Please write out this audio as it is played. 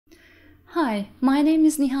Hi, my name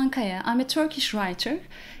is Nihan. I'm a Turkish writer.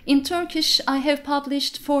 In Turkish, I have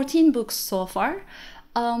published 14 books so far.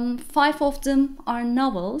 5 of them are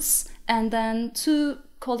novels, and then 2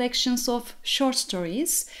 collections of short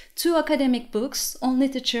stories, 2 academic books on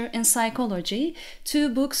literature and psychology, 2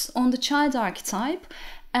 books on the child archetype,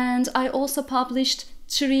 and I also published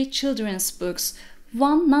 3 children's books,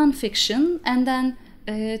 1 non-fiction and then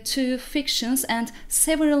 2 fictions, and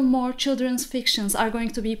several more children's fictions are going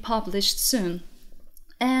to be published soon.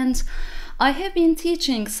 And I have been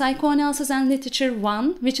teaching Psychoanalysis and Literature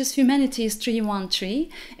 1, which is Humanities 313,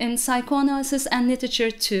 and Psychoanalysis and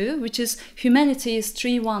Literature 2, which is Humanities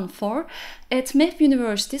 314, at MEF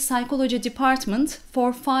University Psychology Department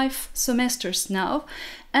for 5 semesters now.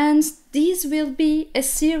 And these will be a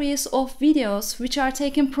series of videos which are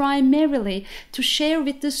taken primarily to share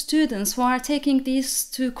with the students who are taking these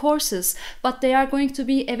 2 courses, but they are going to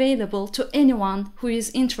be available to anyone who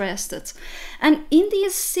is interested. And in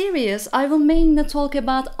this series, I will mainly talk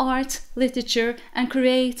about art, literature, and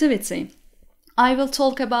creativity. I will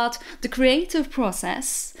talk about the creative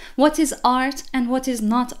process, what is art and what is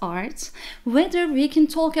not art, whether we can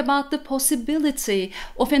talk about the possibility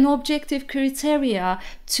of an objective criteria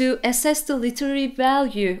to assess the literary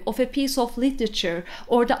value of a piece of literature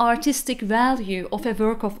or the artistic value of a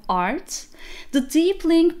work of art, the deep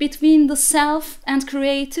link between the self and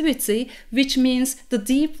creativity, which means the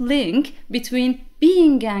deep link between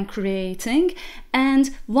being and creating,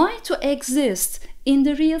 and why to exist in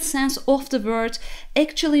the real sense of the word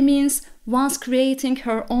actually means one's creating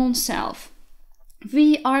her own self.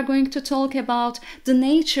 We are going to talk about the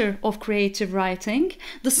nature of creative writing,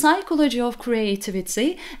 the psychology of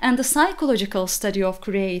creativity and the psychological study of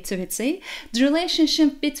creativity, the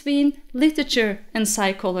relationship between literature and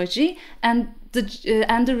psychology, and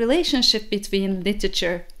the relationship between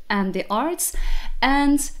literature and the arts,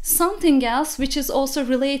 and something else which is also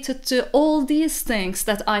related to all these things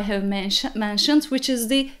that I have mentioned, which is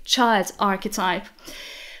the child archetype.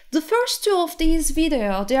 The first 2 of these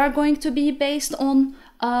videos, they are going to be based on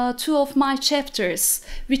 2 of my chapters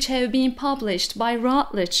which have been published by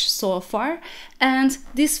Routledge so far, and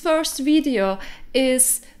this first video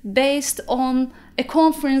is based on a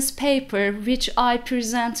conference paper which I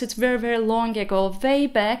presented very long ago. Way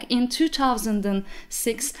back in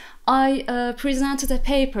 2006, I presented a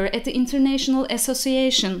paper at the International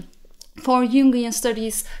Association for Jungian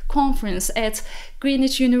Studies conference at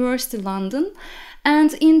Greenwich University, London.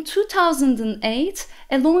 And in 2008,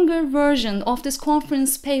 a longer version of this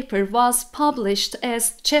conference paper was published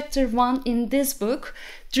as Chapter 1 in this book,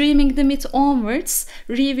 Dreaming the Myth Onwards,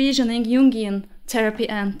 Revisioning Jungian Therapy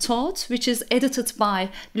and Thought, which is edited by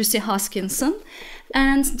Lucy Hoskinson.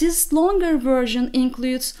 And this longer version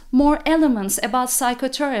includes more elements about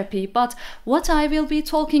psychotherapy, but what I will be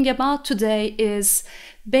talking about today is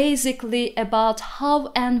basically about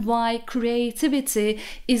how and why creativity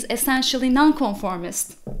is essentially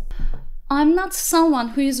non-conformist. I'm not someone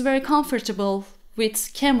who is very comfortable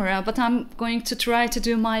with camera, but I'm going to try to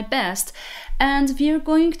do my best. And we're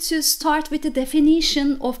going to start with the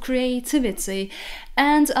definition of creativity.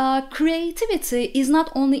 And creativity is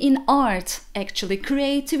not only in art, actually.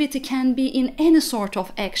 Creativity can be in any sort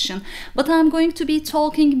of action. But I'm going to be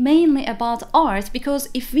talking mainly about art, because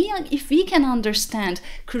if we can understand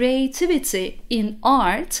creativity in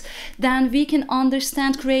art, then we can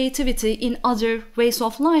understand creativity in other ways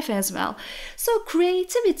of life as well. So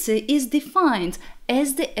creativity is defined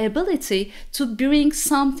as the ability to bring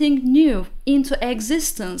something new into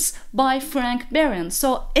existence by Frank Baron.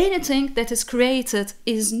 So anything that is created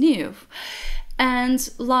is new. And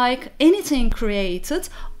like anything created,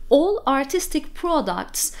 all artistic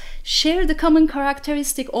products share the common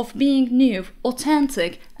characteristic of being new,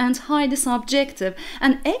 authentic, and highly subjective.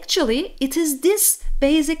 And actually, it is this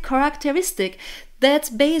basic characteristic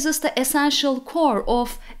that bases the essential core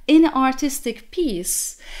of any artistic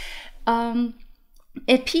piece.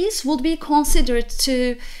 A piece would be considered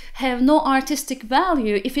to have no artistic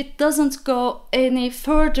value if it doesn't go any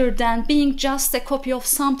further than being just a copy of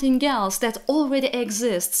something else that already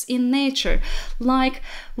exists in nature. Like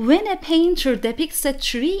when a painter depicts a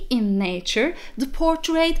tree in nature, the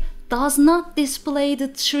portrait does not display the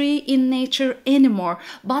tree in nature anymore,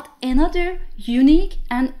 but another unique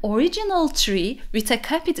and original tree with a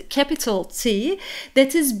capital T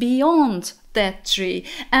that is beyond that tree.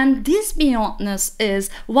 And this beyondness is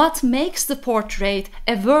what makes the portrait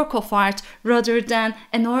a work of art rather than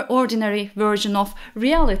an ordinary version of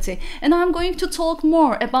reality. And I'm going to talk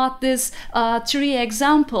more about this tree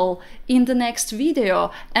example in the next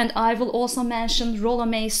video, and I will also mention Rollo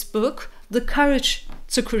May's book, The Courage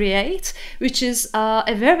to Create, which is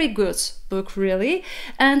a very good book, really.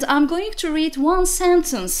 And I'm going to read one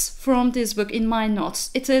sentence from this book in my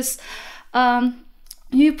notes. It is,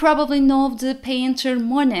 you probably know the painter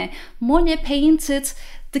Monet. Monet painted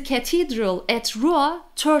the cathedral at Rouen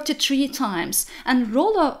 33 times. And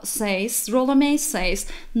Rollo May says,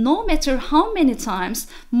 no matter how many times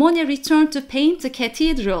Monet returned to paint the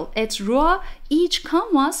cathedral at Rouen, each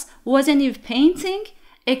canvas was a new painting,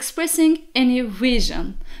 expressing a new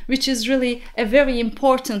vision, which is really a very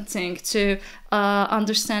important thing to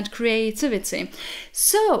understand creativity.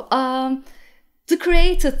 So, the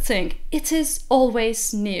created thing, it is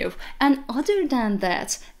always new. And other than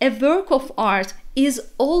that, a work of art is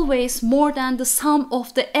always more than the sum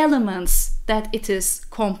of the elements that it is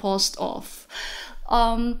composed of.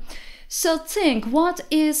 So think, what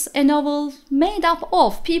is a novel made up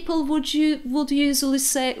of? People would usually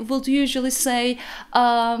say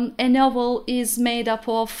a novel is made up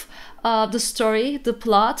of the story, the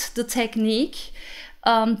plot, the technique,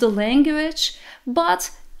 the language,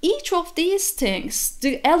 but each of these things,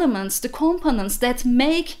 the elements, the components that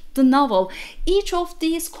make the novel, each of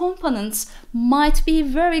these components might be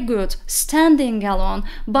very good standing alone,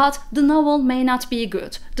 but the novel may not be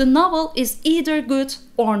good. The novel is either good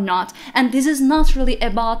or not, and this is not really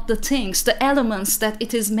about the things, the elements that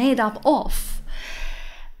it is made up of.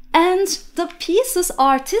 And the piece's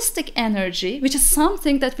artistic energy, which is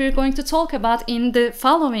something that we're going to talk about in the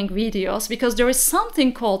following videos, because there is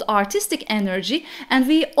something called artistic energy, and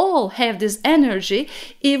we all have this energy,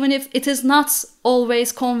 even if it is not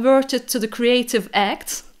always converted to the creative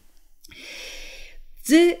act.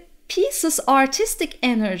 The piece's artistic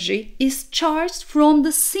energy is charged from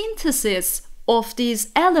the synthesis of these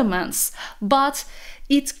elements, but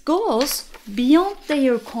it goes beyond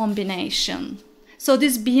their combination. So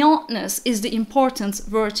this beyondness is the important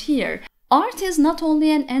word here. Art is not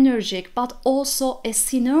only an energetic but also a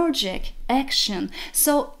synergic action.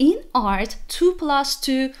 So in art, 2 plus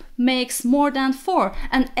 2 makes more than 4.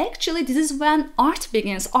 And actually this is when art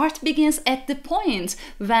begins. Art begins at the point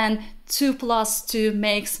when 2 plus 2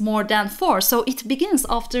 makes more than 4. So it begins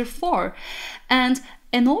after 4. And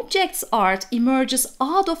an object's art emerges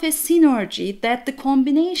out of a synergy that the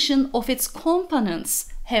combination of its components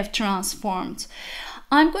have transformed.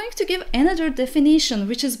 I'm going to give another definition,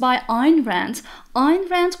 which is by Ayn Rand. Ayn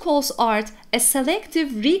Rand calls art a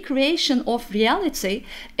selective recreation of reality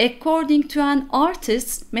according to an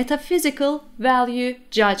artist's metaphysical value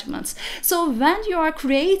judgments. So when you are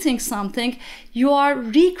creating something, you are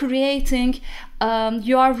recreating the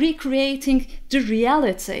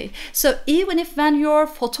reality. So even if when you're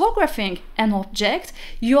photographing an object,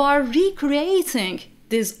 you are recreating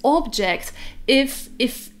this object if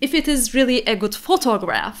it is really a good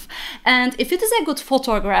photograph. And if it is a good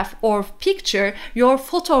photograph or picture, your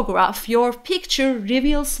picture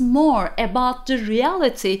reveals more about the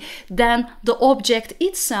reality than the object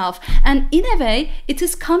itself. And in a way, it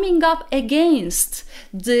is coming up against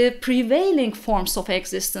the prevailing forms of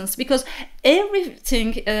existence, because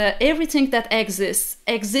everything that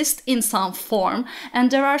exists in some form,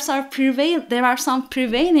 and there are some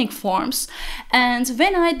prevailing forms. And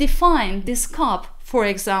when I define this cup, for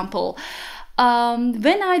example,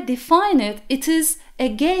 when I define it, it is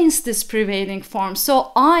against this prevailing form.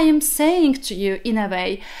 So I am saying to you, in a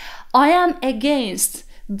way, I am against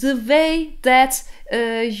the way that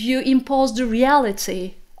you impose the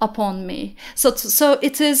reality upon me. So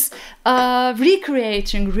it is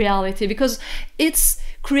recreating reality, because it's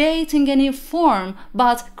creating a new form,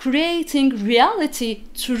 but creating reality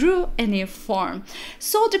through a new form.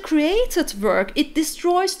 So the created work, it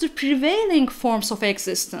destroys the prevailing forms of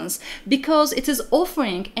existence, because it is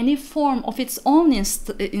offering a new form of its own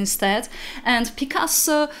instead. And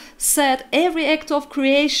Picasso said every act of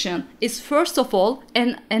creation is first of all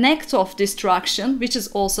an act of destruction, which is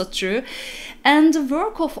also true. And the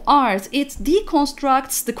work of art, it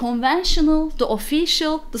deconstructs the conventional, the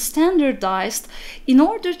official, the standardized, in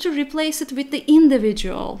order to replace it with the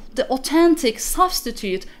individual, the authentic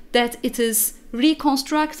substitute that it is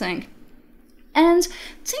reconstructing. And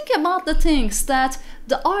think about the things that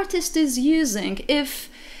the artist is using. If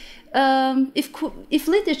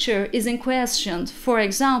literature is in question, for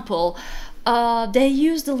example, they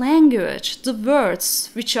use the language, the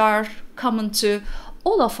words which are common to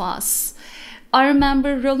all of us. I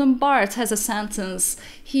remember Roland Barthes has a sentence.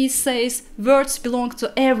 He says, words belong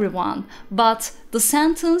to everyone, but the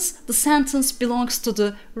sentence belongs to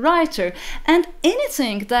the writer. And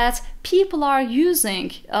anything that people are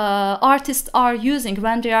using, artists are using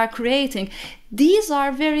when they are creating, these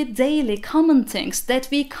are very daily common things that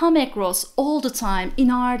we come across all the time in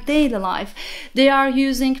our daily life. They are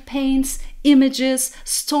using paints, images,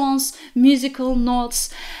 stones, musical notes.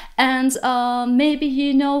 And maybe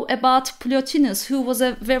you know about Plotinus, who was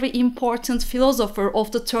a very important philosopher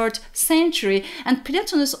of the 3rd century. And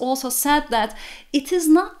Plotinus also said that it is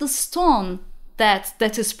not the stone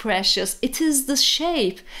that is precious, it is the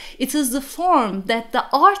shape, it is the form that the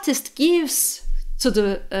artist gives to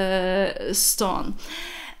the stone.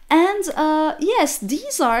 And yes,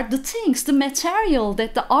 these are the things, the material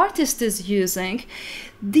that the artist is using.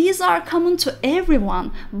 These are common to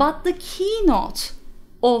everyone, but the keynote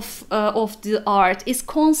of the art is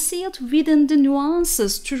concealed within the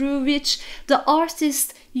nuances through which the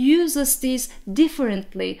artist uses these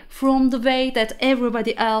differently from the way that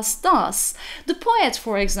everybody else does. The poet,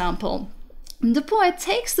 for example, the poet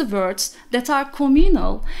takes the words that are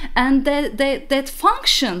communal and that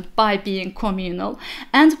function by being communal,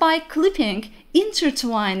 and by clipping,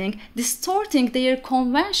 intertwining, distorting their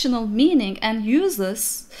conventional meaning and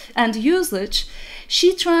usage,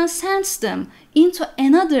 she transcends them into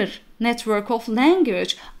another network of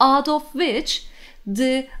language, out of which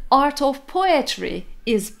the art of poetry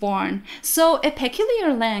is born. So a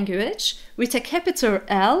peculiar language with a capital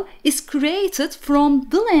L is created from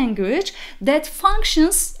the language that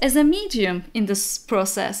functions as a medium in this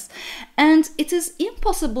process. And it is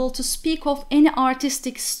impossible to speak of any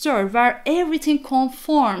artistic stir where everything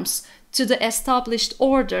conforms to the established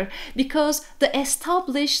order, because the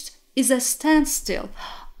established is a standstill.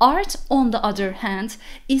 Art, on the other hand,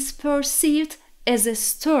 is perceived as a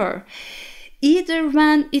stir, either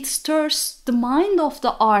when it stirs the mind of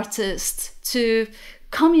the artist to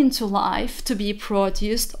come into life, to be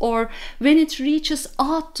produced, or when it reaches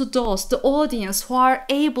out to those, the audience, who are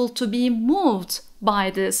able to be moved by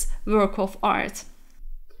this work of art.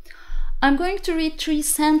 I'm going to read 3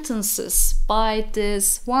 sentences by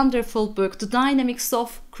this wonderful book, The Dynamics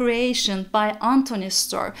of Creation by Anthony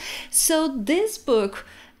Storr. So this book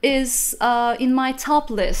is in my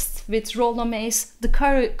top list with Rollo May's The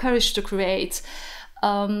Courage to Create,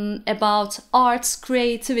 about arts,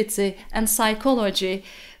 creativity and psychology,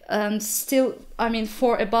 and still,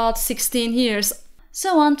 for about 16 years.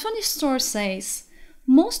 So Anthony Storr says,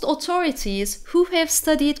 most authorities who have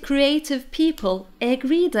studied creative people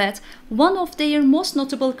agree that one of their most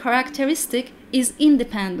notable characteristics is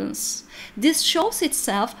independence. This shows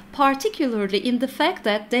itself particularly in the fact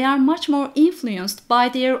that they are much more influenced by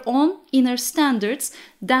their own inner standards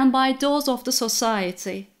than by those of the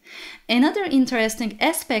society. Another interesting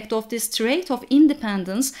aspect of this trait of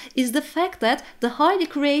independence is the fact that the highly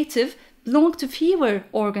creative belong to fewer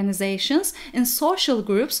organizations and social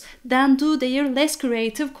groups than do their less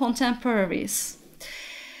creative contemporaries.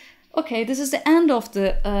 Okay, this is the end of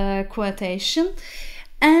the quotation.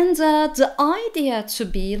 And the idea to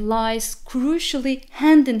be lies crucially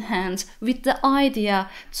hand in hand with the idea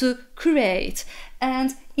to create.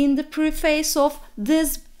 And in the preface of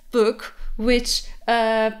this book, which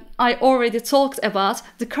I already talked about,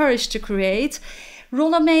 The Courage to Create,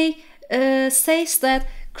 Rollo May says that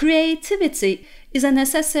creativity is a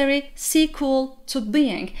necessary sequel to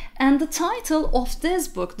being. And the title of this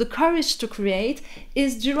book, The Courage to Create,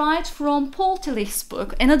 is derived from Paul Tillich's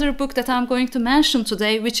book, another book that I'm going to mention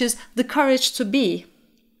today, which is The Courage to Be.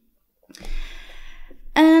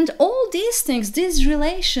 And all these things, this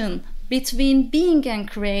relation between being and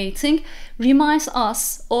creating, reminds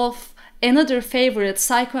us of another favorite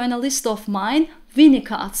psychoanalyst of mine,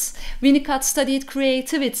 Winnicott. Winnicott studied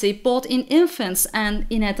creativity both in infants and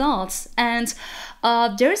in adults, and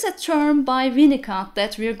there is a term by Winnicott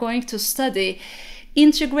that we are going to study.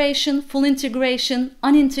 Integration, full integration,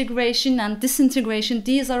 unintegration, and disintegration,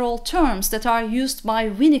 these are all terms that are used by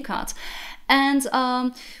Winnicott. And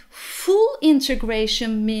full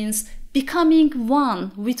integration means becoming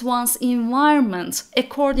one with one's environment,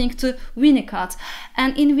 according to Winnicott.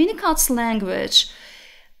 And in Winnicott's language,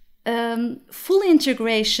 full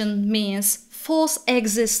integration means false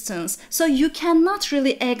existence. So you cannot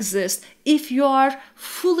really exist if you are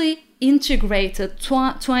fully integrated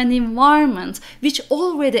to an environment which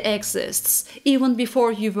already exists, even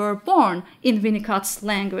before you were born, in Winnicott's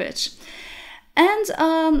language. And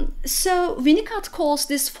so Winnicott calls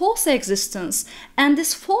this false existence, and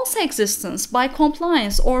this false existence, by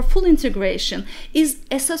compliance or full integration, is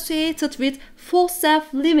associated with false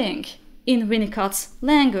self-living in Winnicott's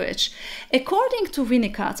language. According to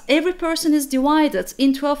Winnicott, every person is divided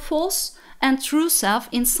into a false and true self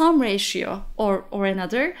in some ratio or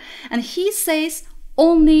another, and he says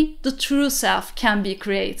only the true self can be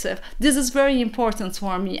creative. This is very important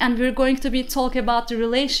for me, and we're going to be talking about the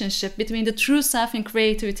relationship between the true self and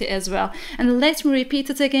creativity as well. And let me repeat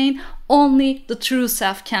it again, only the true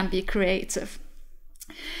self can be creative.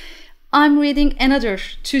 I'm reading another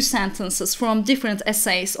 2 sentences from different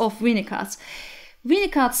essays of Winnicott.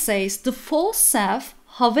 Winnicott says, the false self,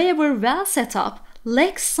 however well set up,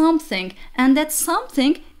 lacks something, and that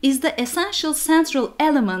something is the essential central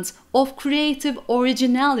element of creative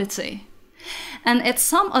originality. And at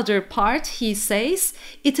some other part, he says,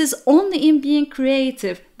 it is only in being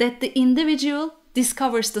creative that the individual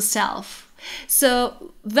discovers the self.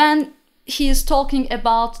 So when he is talking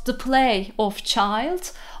about the play of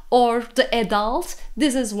child or the adult,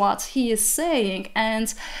 this is what he is saying,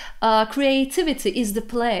 and creativity is the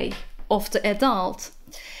play of the adult.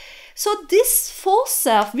 So this false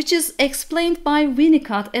self, which is explained by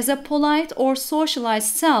Winnicott as a polite or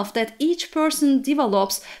socialized self that each person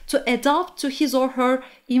develops to adapt to his or her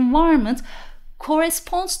environment,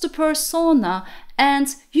 corresponds to persona,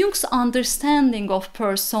 and Jung's understanding of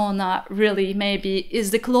persona really maybe is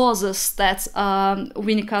the closest that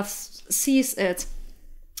Winnicott sees it.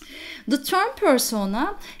 The term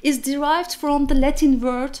persona is derived from the Latin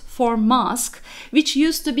word for mask, which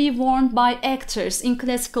used to be worn by actors in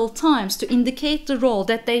classical times to indicate the role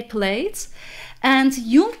that they played. And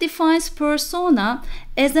Jung defines persona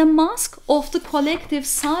as a mask of the collective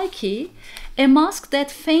psyche, a mask that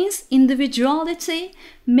feigns individuality,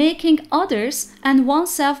 making others and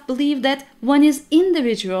oneself believe that one is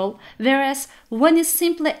individual, whereas one is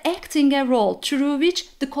simply acting a role through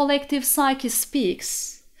which the collective psyche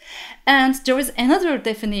speaks. And there is another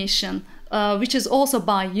definition, which is also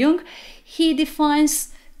by Jung. He defines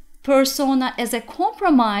persona as a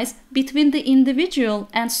compromise between the individual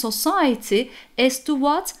and society as to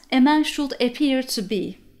what a man should appear to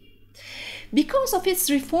be. Because of its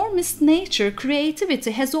reformist nature,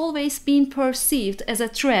 creativity has always been perceived as a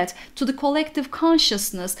threat to the collective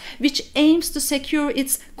consciousness, which aims to secure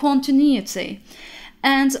its continuity.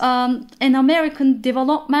 And an American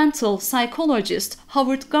developmental psychologist,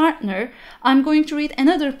 Howard Gardner, I'm going to read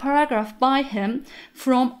another paragraph by him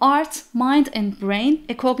from Art, Mind and Brain,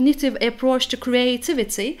 a Cognitive Approach to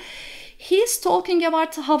Creativity. He's talking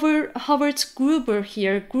about Howard Gruber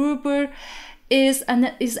here. Gruber is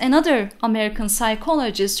another American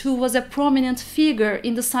psychologist who was a prominent figure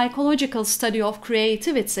in the psychological study of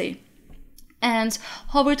creativity. And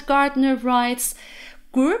Howard Gardner writes,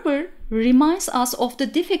 Gruber reminds us of the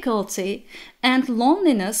difficulty and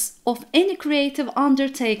loneliness of any creative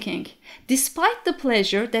undertaking. Despite the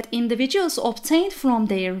pleasure that individuals obtain from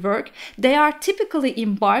their work, they are typically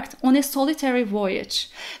embarked on a solitary voyage,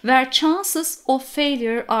 where chances of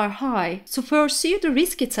failure are high. To pursue the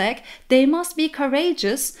risky tack, they must be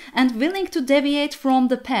courageous and willing to deviate from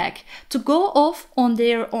the pack, to go off on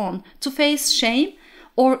their own, to face shame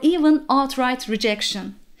or even outright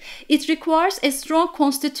rejection. It requires a strong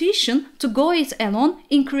constitution to go it alone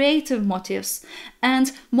in creative motives,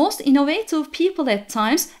 and most innovative people at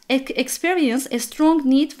times experience a strong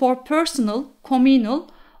need for personal, communal,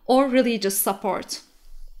 or religious support.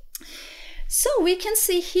 So we can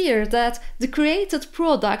see here that the created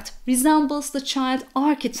product resembles the child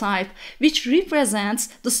archetype, which represents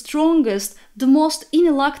the strongest, the most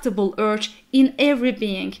ineluctable urge in every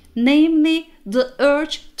being, namely the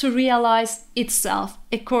urge to realize itself,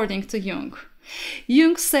 according to Jung.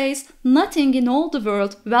 Jung says, nothing in all the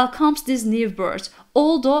world welcomes this new birth,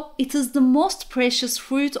 although it is the most precious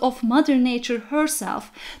fruit of Mother Nature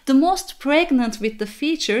herself, the most pregnant with the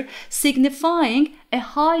feature signifying a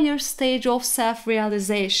higher stage of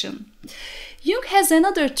self-realization. Jung has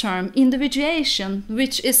another term, individuation,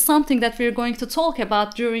 which is something that we're going to talk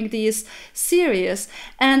about during this series.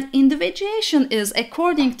 And individuation is,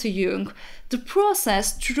 according to Jung, the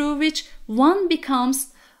process through which one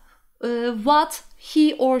becomes what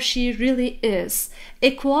he or she really is,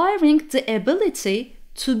 acquiring the ability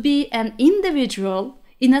to be an individual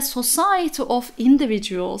in a society of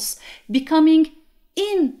individuals, becoming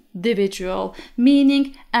individual,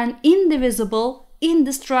 meaning an indivisible,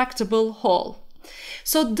 indestructible whole.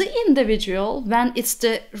 So the individual, when it's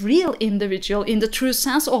the real individual in the true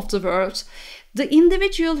sense of the word, the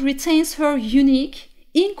individual retains her unique,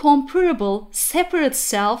 incomparable, separate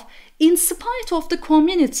self in spite of the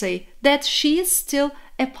community that she is still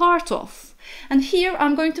a part of. And here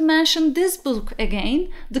I'm going to mention this book again,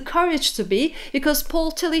 The Courage to Be, because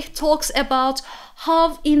Paul Tillich talks about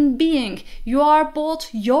how in being you are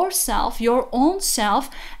both yourself, your own self,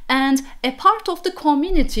 and a part of the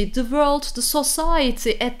community, the world, the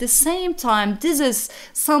society at the same time. This is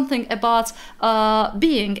something about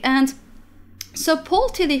being. And so Paul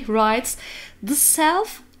Tillich writes, the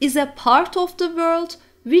self is a part of the world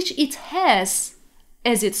which it has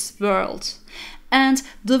as its world. And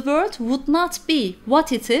the world would not be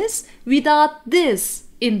what it is without this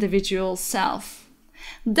individual self.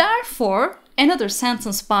 Therefore, another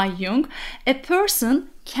sentence by Jung, a person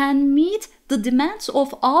can meet the demands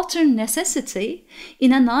of outer necessity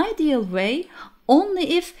in an ideal way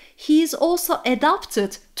only if he is also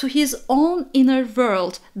adapted to his own inner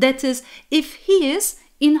world, that is, if he is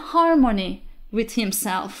in harmony with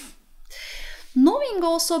himself. Knowing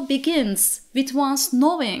also begins with one's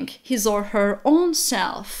knowing his or her own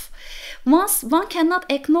self. Once one cannot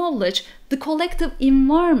acknowledge the collective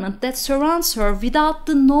environment that surrounds her without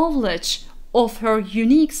the knowledge of her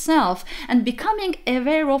unique self, and becoming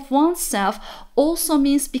aware of oneself also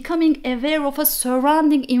means becoming aware of a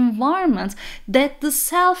surrounding environment that the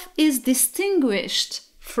self is distinguished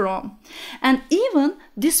from. And even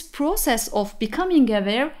this process of becoming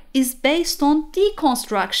aware is based on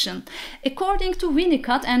deconstruction. According to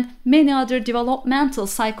Winnicott and many other developmental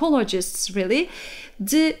psychologists, really,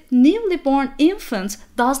 the newly born infant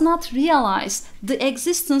does not realize the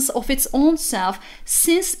existence of its own self,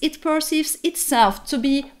 since it perceives itself to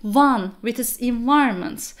be one with its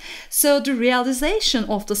environment. So the realization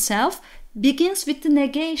of the self begins with the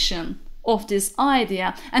negation of this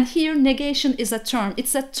idea. And here negation is a term.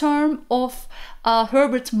 It's a term of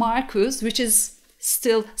Herbert Marcuse, which is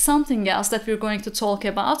still something else that we're going to talk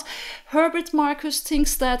about. Herbert Marcuse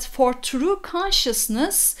thinks that for true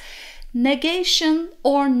consciousness, negation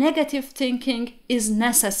or negative thinking is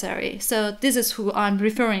necessary. So this is who I'm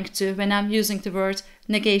referring to when I'm using the word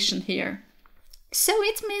negation here. So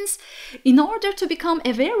it means in order to become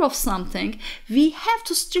aware of something, we have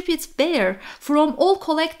to strip it bare from all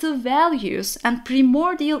collective values and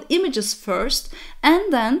primordial images first,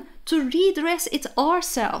 and then to redress it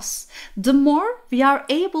ourselves. The more we are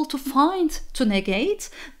able to find to negate,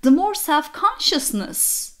 the more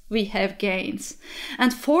self-consciousness we have gained.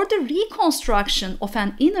 And for the reconstruction of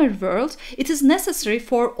an inner world, it is necessary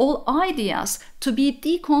for all ideas to be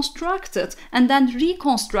deconstructed and then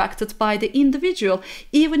reconstructed by the individual,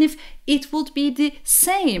 even if it would be the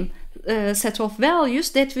same set of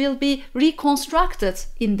values that will be reconstructed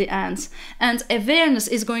in the end. And awareness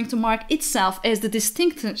is going to mark itself as the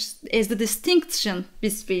distinction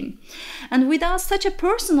between. And without such a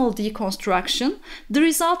personal deconstruction, the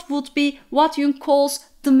result would be what Jung calls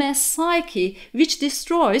the mass psyche, which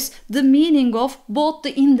destroys the meaning of both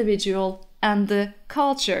the individual and the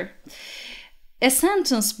culture. A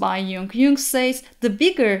sentence by Jung. Jung says, the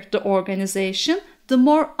bigger the organization, the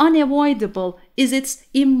more unavoidable is its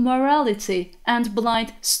immorality and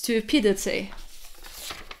blind stupidity.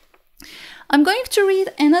 I'm going to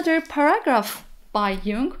read another paragraph by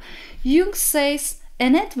Jung. Jung says,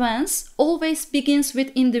 an advance always begins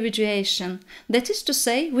with individuation, that is to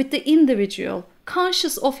say, with the individual,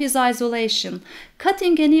 conscious of his isolation,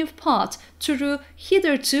 cutting a new path through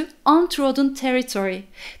hitherto untrodden territory.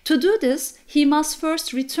 To do this, he must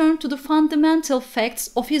first return to the fundamental facts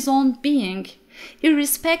of his own being,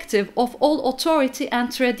 irrespective of all authority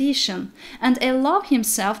and tradition, and allow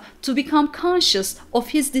himself to become conscious of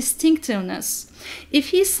his distinctiveness. If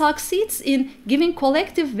he succeeds in giving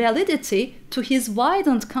collective validity to his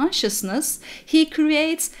widened consciousness, he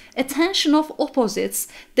creates a tension of opposites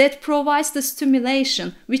that provides the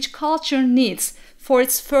stimulation which culture needs for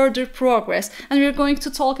its further progress. And we're going to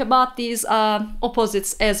talk about these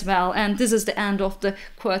opposites as well. And this is the end of the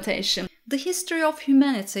quotation. The history of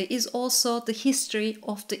humanity is also the history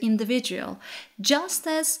of the individual. Just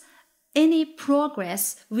as any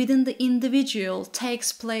progress within the individual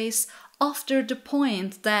takes place after the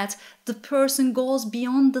point that the person goes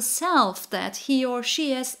beyond the self that he or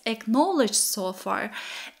she has acknowledged so far,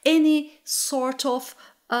 any sort of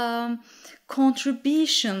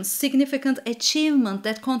contribution, significant achievement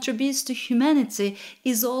that contributes to humanity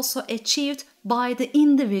is also achieved by the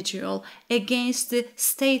individual against the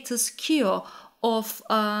status quo of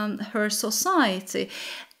her society.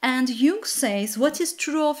 And Jung says what is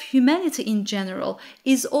true of humanity in general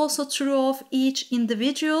is also true of each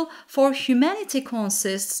individual, for humanity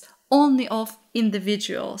consists only of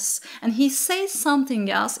individuals. And he says something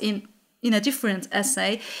else in a different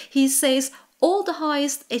essay. He says all the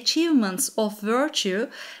highest achievements of virtue,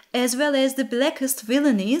 as well as the blackest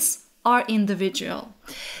villainies, are individual.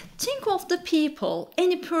 Think of the people,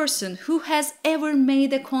 any person who has ever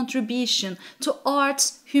made a contribution to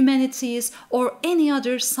arts, humanities, or any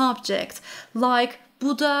other subject, like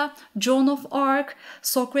Buddha, Joan of Arc,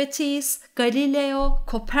 Socrates, Galileo,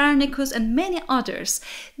 Copernicus, and many others.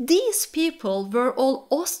 These people were all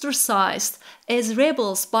ostracized as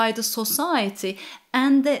rebels by the society,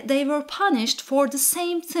 and they were punished for the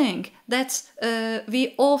same thing that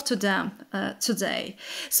we owe to them today.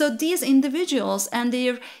 So these individuals and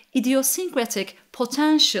their idiosyncratic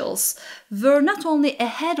potentials were not only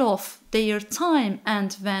ahead of their time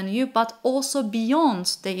and venue, but also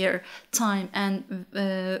beyond their time and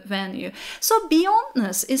venue. So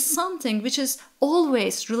beyondness is something which is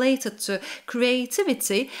always related to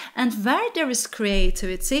creativity, and where there is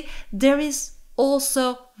creativity, there is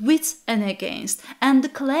also with and against, and the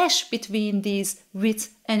clash between these with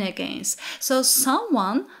and against. So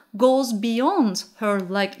someone goes beyond her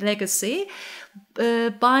legacy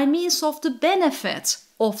by means of the benefit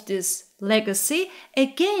of this legacy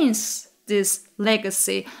against this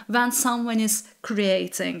legacy when someone is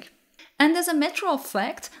creating. And as a matter of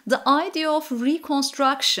fact, the idea of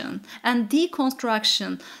reconstruction and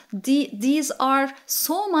deconstruction, these are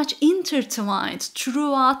so much intertwined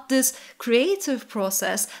throughout this creative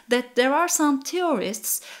process that there are some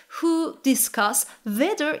theorists who discuss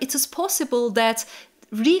whether it is possible that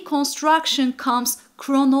reconstruction comes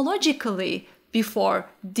chronologically before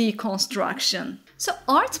deconstruction. So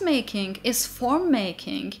art making is form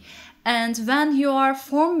making, and when you are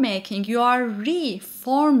form making, you are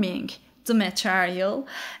reforming the material,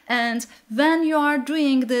 and when you are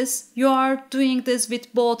doing this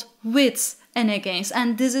with both with and against,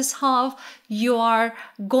 and this is how you are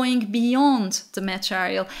going beyond the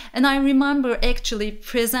material. And I remember actually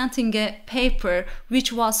presenting a paper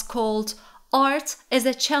which was called Art as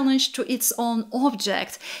a Challenge to Its Own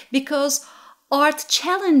Object, because art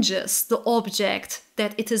challenges the object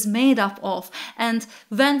that it is made up of. And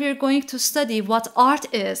when we're going to study what art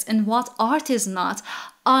is and what art is not,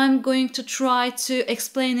 I'm going to try to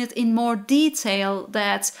explain it in more detail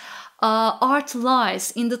that art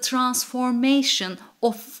lies in the transformation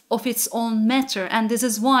of its own matter, and this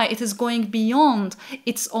is why it is going beyond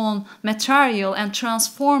its own material and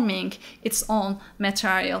transforming its own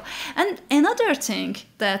material. And another thing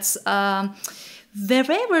that's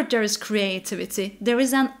wherever there is creativity, there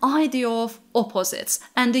is an idea of opposites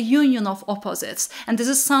and the union of opposites. And this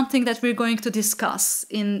is something that we're going to discuss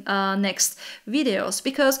in next videos,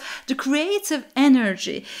 because the creative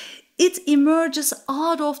energy, it emerges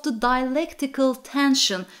out of the dialectical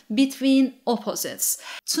tension between opposites.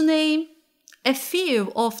 To name a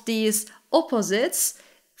few of these opposites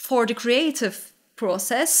for the creative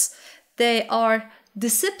process, they are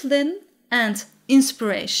discipline and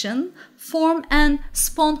inspiration, form and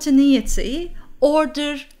spontaneity,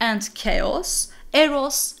 order and chaos,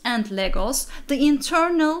 eros and legos, the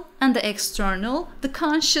internal and the external, the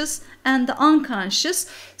conscious and the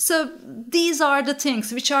unconscious. So these are the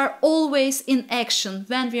things which are always in action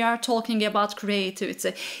when we are talking about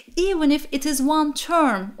creativity, even if it is one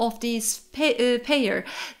term of these pair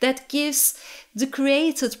that gives the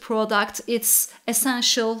created product its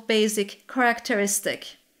essential basic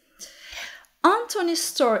characteristic. Anthony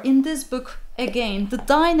Storr, in this book, again, The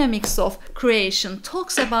Dynamics of Creation,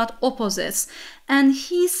 talks about opposites, and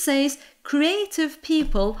he says creative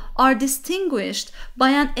people are distinguished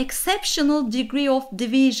by an exceptional degree of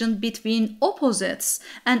division between opposites,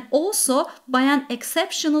 and also by an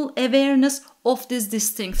exceptional awareness of this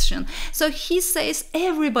distinction. So he says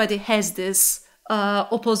everybody has this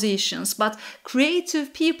oppositions, but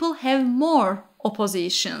creative people have more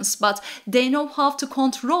oppositions, but they know how to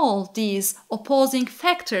control these opposing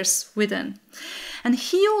factors within. And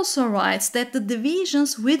he also writes that the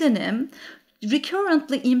divisions within him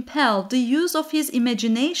recurrently impel the use of his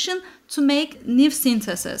imagination to make new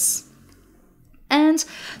synthesis. And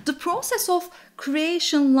the process of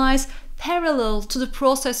creation lies parallel to the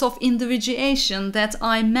process of individuation that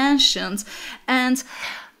I mentioned, and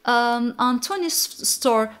Anthony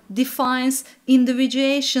Storr defines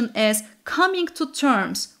individuation as coming to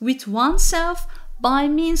terms with oneself by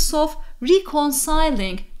means of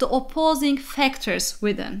reconciling the opposing factors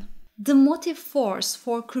within. The motive force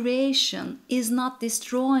for creation is not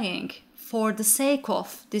destroying for the sake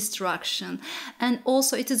of destruction. And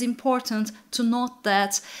also it is important to note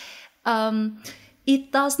that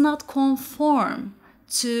it does not conform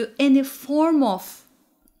to any form of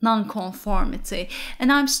non-conformity.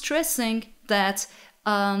 And I'm stressing that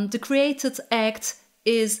the created act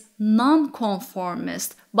is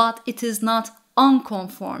non-conformist, but it is not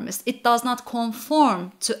unconformist. It does not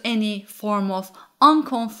conform to any form of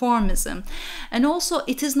unconformism. And also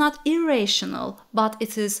it is not irrational, but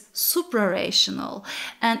it is suprarational.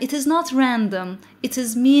 And it is not random, it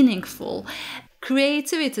is meaningful.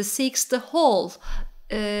 Creativity seeks the whole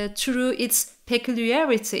through its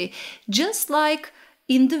peculiarity, just like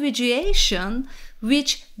individuation,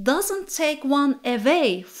 which doesn't take one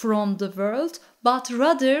away from the world, but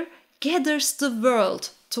rather gathers the world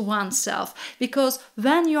to oneself. Because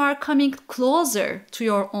when you are coming closer to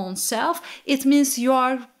your own self, it means you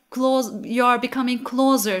are becoming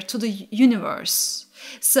closer to the universe.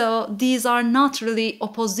 So these are not really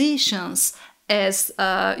oppositions as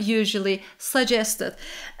usually suggested.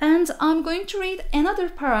 And I'm going to read another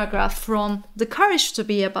paragraph from The Courage to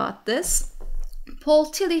Be about this.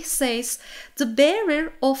 Paul Tillich says, the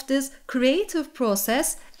bearer of this creative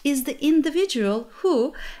process is the individual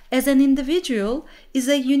who, as an individual, is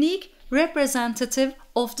a unique representative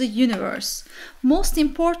of the universe. Most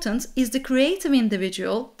important is the creative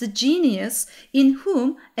individual, the genius, in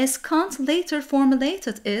whom, as Kant later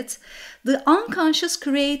formulated it, the unconscious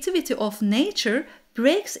creativity of nature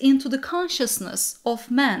breaks into the consciousness of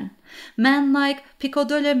man. Men like Pico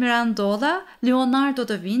della Mirandola, Leonardo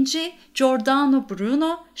da Vinci, Giordano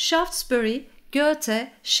Bruno, Shaftesbury, Goethe,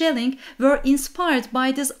 Schelling were inspired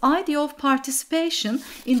by this idea of participation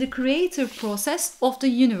in the creative process of the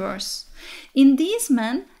universe. In these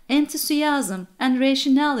men, enthusiasm and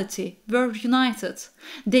rationality were united.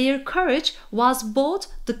 Their courage was both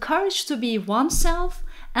the courage to be oneself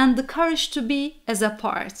and the courage to be as a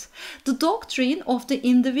part. The doctrine of the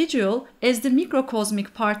individual as the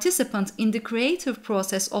microcosmic participant in the creative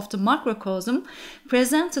process of the macrocosm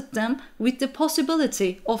presented them with the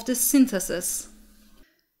possibility of this synthesis.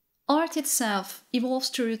 Art itself evolves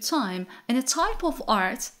through time, and a type of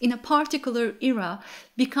art in a particular era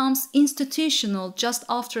becomes institutional just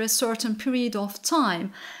after a certain period of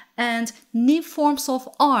time, and new forms of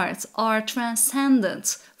art are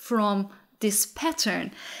transcendent from this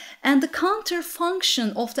pattern. And the counter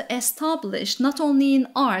function of the established, not only in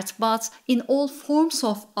art but in all forms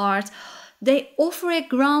of art, they offer a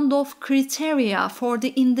ground of criteria for the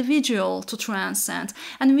individual to transcend.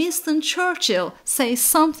 And Winston Churchill says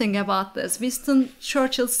something about this. Winston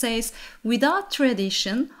Churchill says, without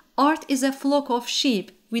tradition, art is a flock of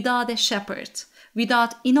sheep without a shepherd.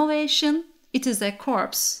 Without innovation, it is a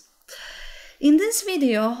corpse. In this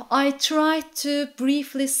video, I tried to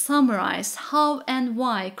briefly summarize how and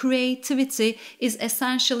why creativity is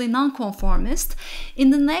essentially non-conformist.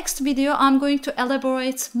 In the next video, I'm going to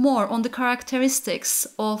elaborate more on the characteristics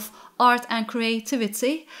of art and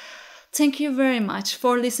creativity. Thank you very much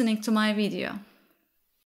for listening to my video.